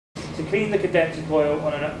clean the condenser coil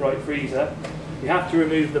on an upright freezer, you have to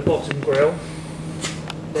remove the bottom grill.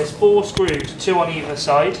 There's 4 screws, 2 on either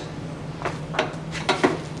side.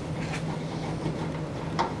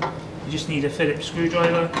 You just need a Phillips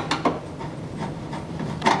screwdriver.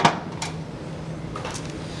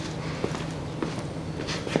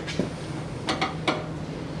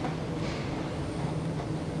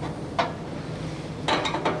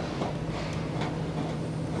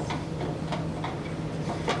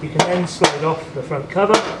 You can then slide off the front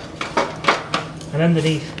cover, and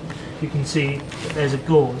underneath you can see that there's a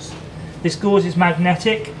gauze. This gauze is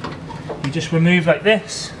magnetic. You just remove like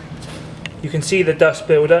this. You can see the dust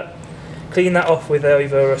build up. Clean that off with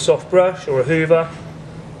either a soft brush or a hoover.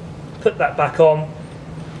 Put that back on.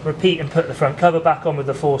 Repeat and put the front cover back on with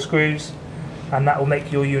the 4 screws, and that will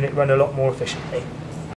make your unit run a lot more efficiently.